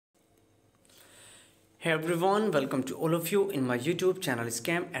Hey everyone, welcome to all of you in my YouTube channel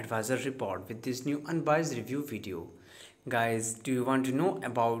Scam Advisor Report with this new unbiased review video. Guys, do you want to know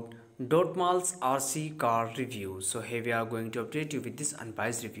about Dotmalls RC Car Reviews? So here we are going to update you with this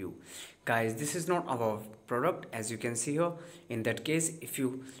unbiased review. Guys, this is not our product as you can see here. In that case, if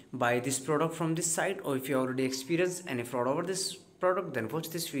you buy this product from this site or if you already experienced any fraud over this product, then watch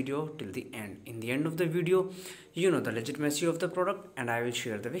this video till the end. In the end of the video, you know the legitimacy of the product and I will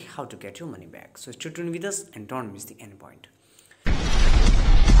share the way how to get your money back. So stay tuned with us and don't miss the end point.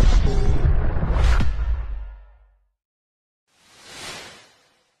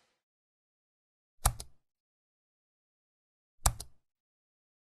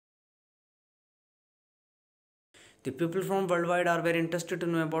 The people from worldwide are very interested to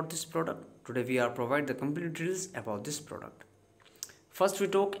know about this product. Today we are provide the complete details about this product. First we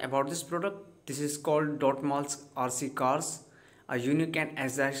talk about this product. This is called Dotmalls RC Cars, a unique and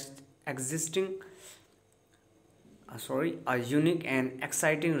exciting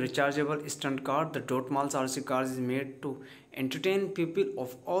rechargeable stunt car. The Dotmalls RC Cars is made to entertain people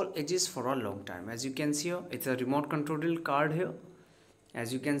of all ages for a long time. As you can see here, it's a remote controlled card here.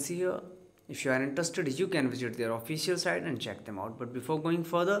 As you can see here, if you are interested, you can visit their official site and check them out. But before going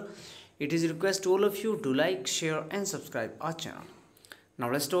further, it is a request to all of you to like, share and subscribe our channel. Now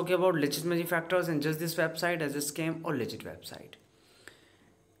let's talk about legitimacy factors and judge this website as a scam or legit website.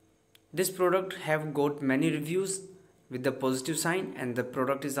 This product have got many reviews with the positive sign, and the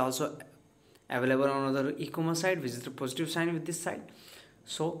product is also available on other e-commerce site which is the positive sign with this site.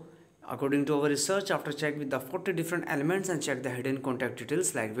 So according to our research, after check with the 40 different elements and check the hidden contact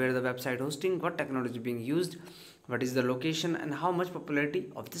details like where the website hosting, what technology being used, what is the location and how much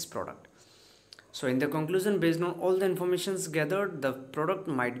popularity of this product. So in the conclusion, based on all the informations gathered, the product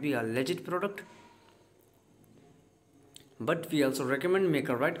might be a legit product, but we also recommend make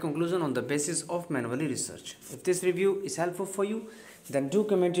a right conclusion on the basis of manually research. If this review is helpful for you, then do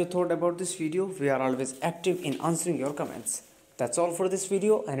comment your thought about this video. We are always active in answering your comments. That's all for this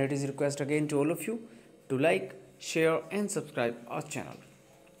video, and it is a request again to all of you to like, share and subscribe our channel.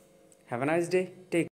 Have a nice day. Take care.